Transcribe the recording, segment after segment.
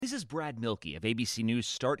This is Brad Milkey of ABC News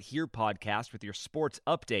Start Here podcast with your sports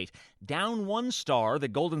update. Down one star, the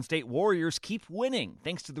Golden State Warriors keep winning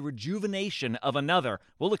thanks to the rejuvenation of another.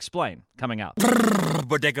 We'll explain coming up.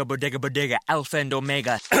 Bodega, bodega, bodega, Alpha and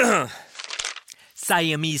Omega.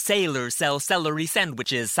 Siamese sailors sell celery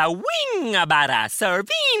sandwiches. Sawing-a-bada,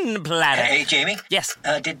 serving platter. Hey, Jamie? Yes?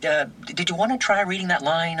 Did you want to try reading that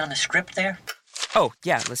line on the script there? Oh,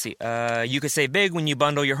 yeah, let's see. You could save big when you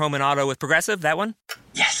bundle your home and auto with Progressive, that one?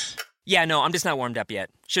 Yes. Yeah, no, I'm just not warmed up yet.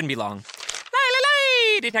 Shouldn't be long.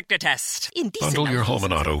 Lay, detector test. Bundle your home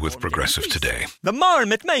and auto with Progressive today. The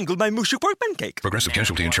marmot mangled my mushy pork pancake. Progressive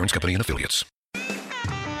Casualty Insurance Company and Affiliates.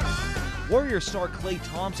 Warrior star Klay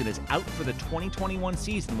Thompson is out for the 2021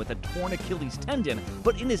 season with a torn Achilles tendon,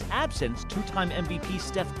 but in his absence, two-time MVP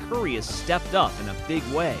Steph Curry has stepped up in a big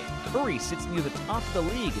way. Curry sits near the top of the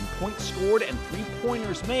league in points scored and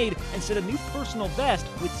three-pointers made and set a new personal best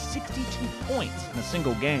with 62 points in a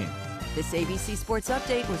single game. This ABC Sports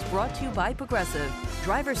Update was brought to you by Progressive.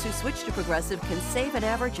 Drivers who switch to Progressive can save an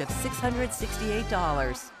average of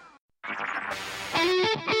 $668.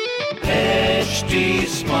 HD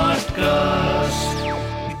Smartcast.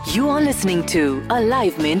 You are listening to a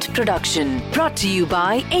Live Mint production brought to you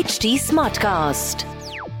by HD Smartcast.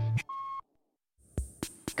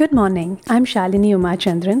 Good morning, I'm Shalini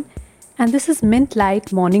Umachandran, and this is Mint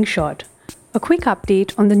Light Morning Shot, a quick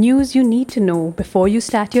update on the news you need to know before you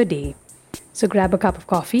start your day. So grab a cup of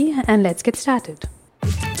coffee and let's get started.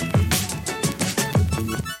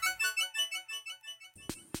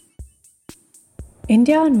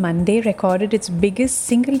 India on Monday recorded its biggest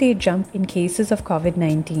single-day jump in cases of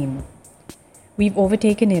COVID-19. We've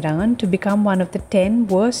overtaken Iran to become one of the 10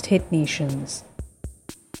 worst-hit nations.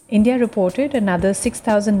 India reported another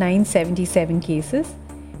 6,977 cases,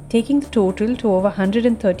 taking the total to over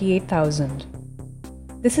 138,000.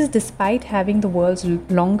 This is despite having the world's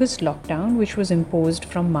longest lockdown, which was imposed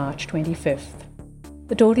from March 25th.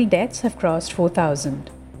 The total deaths have crossed 4,000.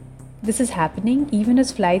 This is happening even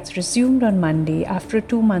as flights resumed on Monday after a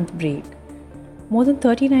 2-month break. More than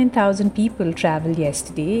 39,000 people traveled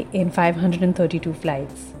yesterday in 532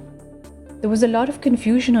 flights. There was a lot of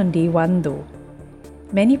confusion on day one though.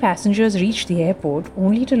 Many passengers reached the airport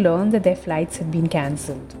only to learn that their flights had been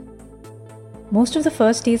cancelled. Most of the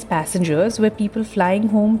first day's passengers were people flying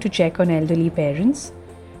home to check on elderly parents,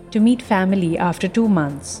 to meet family after 2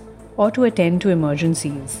 months, or to attend to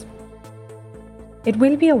emergencies. It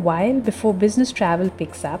will be a while before business travel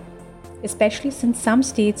picks up, especially since some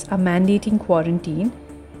states are mandating quarantine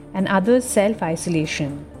and others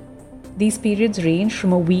self-isolation. These periods range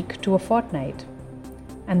from a week to a fortnight,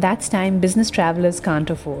 and that's time business travelers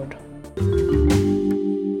can't afford.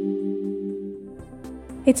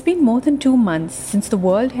 It's been more than 2 months since the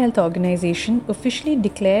World Health Organization officially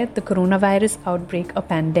declared the coronavirus outbreak a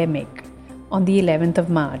pandemic on the 11th of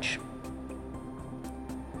March.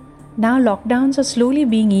 Now lockdowns are slowly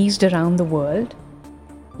being eased around the world,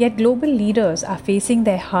 yet global leaders are facing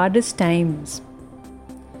their hardest times.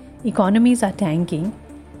 Economies are tanking,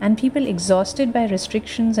 and people exhausted by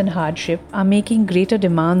restrictions and hardship are making greater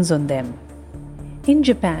demands on them. In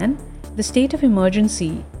Japan, the state of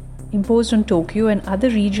emergency imposed on Tokyo and other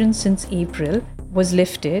regions since April was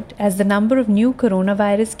lifted as the number of new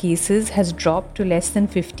coronavirus cases has dropped to less than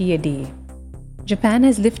 50 a day. Japan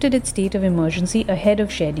has lifted its state of emergency ahead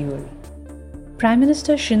of schedule. Prime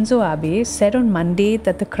Minister Shinzo Abe said on Monday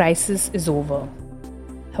that the crisis is over.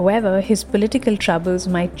 However, his political troubles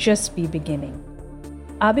might just be beginning.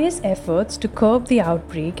 Abe's efforts to curb the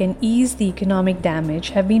outbreak and ease the economic damage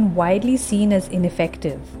have been widely seen as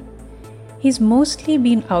ineffective. He's mostly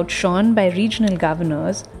been outshone by regional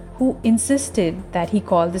governors who insisted that he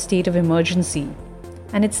call the state of emergency.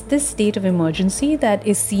 And it's this state of emergency that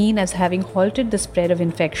is seen as having halted the spread of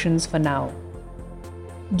infections for now.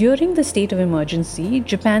 During the state of emergency,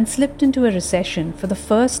 Japan slipped into a recession for the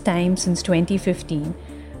first time since 2015,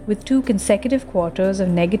 with 2 consecutive quarters of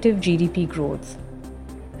negative GDP growth.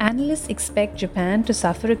 Analysts expect Japan to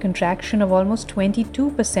suffer a contraction of almost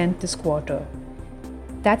 22% this quarter.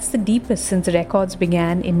 That's the deepest since the records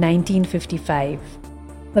began in 1955.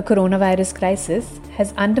 The coronavirus crisis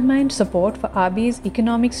has undermined support for Abe's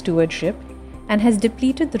economic stewardship and has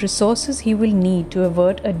depleted the resources he will need to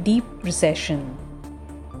avert a deep recession.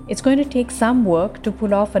 It's going to take some work to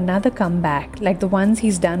pull off another comeback like the ones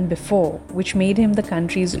he's done before, which made him the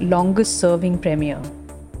country's longest-serving premier.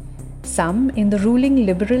 Some in the ruling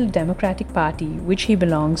Liberal Democratic Party, which he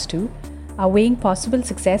belongs to, are weighing possible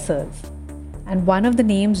successors, and one of the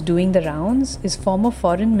names doing the rounds is former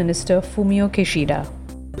Foreign Minister Fumio Kishida.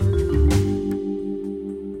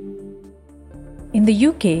 In the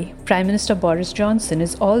UK, Prime Minister Boris Johnson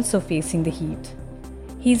is also facing the heat.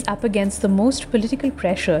 He's up against the most political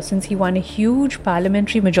pressure since he won a huge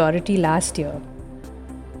parliamentary majority last year.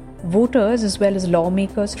 Voters, as well as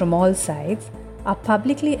lawmakers from all sides, are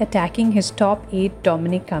publicly attacking his top aide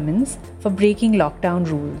Dominic Cummings for breaking lockdown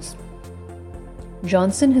rules.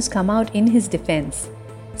 Johnson has come out in his defense,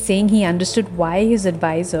 saying he understood why his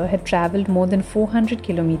advisor had travelled more than 400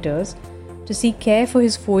 kilometres to seek care for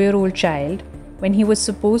his 4-year-old child when he was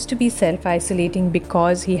supposed to be self-isolating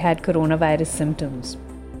because he had coronavirus symptoms.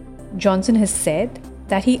 Johnson has said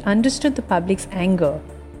that he understood the public's anger,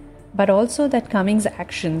 but also that Cummings'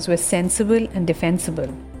 actions were sensible and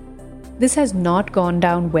defensible. This has not gone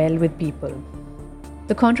down well with people.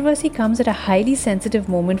 The controversy comes at a highly sensitive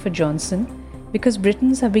moment for Johnson because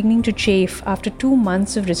Britons are beginning to chafe after 2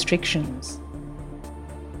 months of restrictions.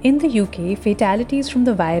 In the UK, fatalities from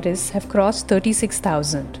the virus have crossed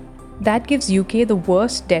 36,000. That gives UK the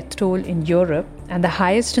worst death toll in Europe and the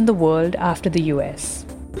highest in the world after the US.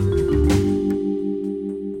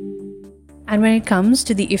 And when it comes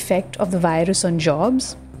to the effect of the virus on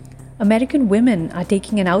jobs, American women are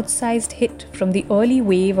taking an outsized hit from the early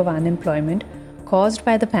wave of unemployment caused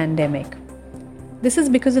by the pandemic. This is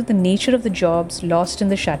because of the nature of the jobs lost in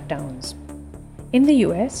the shutdowns. In the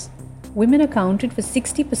US, women accounted for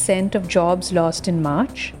 60% of jobs lost in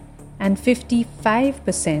March and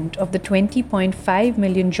 55% of the 20.5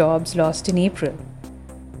 million jobs lost in April.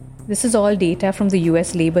 This is all data from the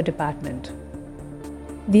US Labor Department.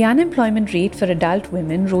 The unemployment rate for adult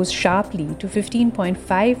women rose sharply to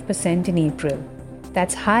 15.5% in April.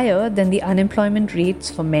 That's higher than the unemployment rates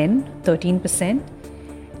for men, 13%,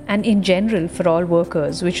 and in general for all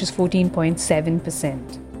workers, which is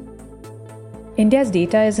 14.7%. India's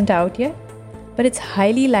data isn't out yet, but it's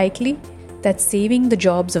highly likely that saving the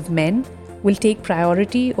jobs of men will take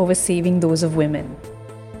priority over saving those of women.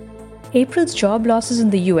 April's job losses in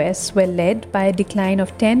the US were led by a decline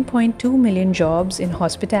of 10.2 million jobs in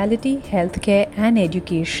hospitality, healthcare, and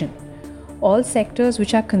education, all sectors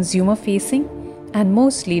which are consumer-facing and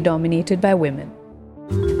mostly dominated by women.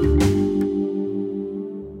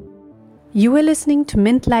 You are listening to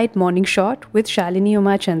Mint Light Morning Shot with Shalini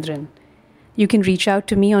Umachandran. You can reach out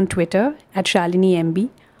to me on Twitter at ShaliniMB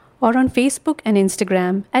or on Facebook and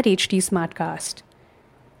Instagram at HT Smartcast.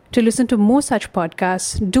 To listen to more such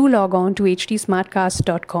podcasts, do log on to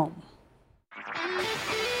htsmartcast.com.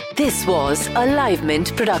 This was a Live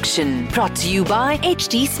Mint production brought to you by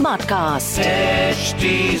HT Smartcast.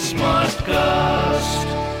 HT Smartcast.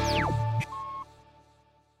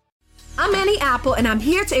 I'm Annie Apple, and I'm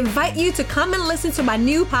here to invite you to come and listen to my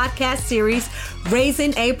new podcast series,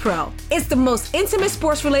 Raising a Pro. It's the most intimate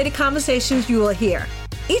sports-related conversations you will hear.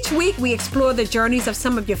 Each week, we explore the journeys of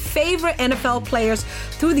some of your favorite NFL players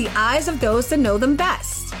through the eyes of those that know them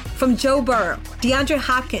best. From Joe Burrow, DeAndre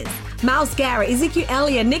Hopkins, Myles Garrett, Ezekiel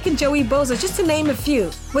Elliott, Nick and Joey Bosa, just to name a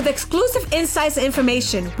few. With exclusive insights and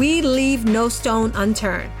information, we leave no stone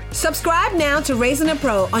unturned. Subscribe now to Raising a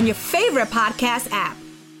Pro on your favorite podcast app.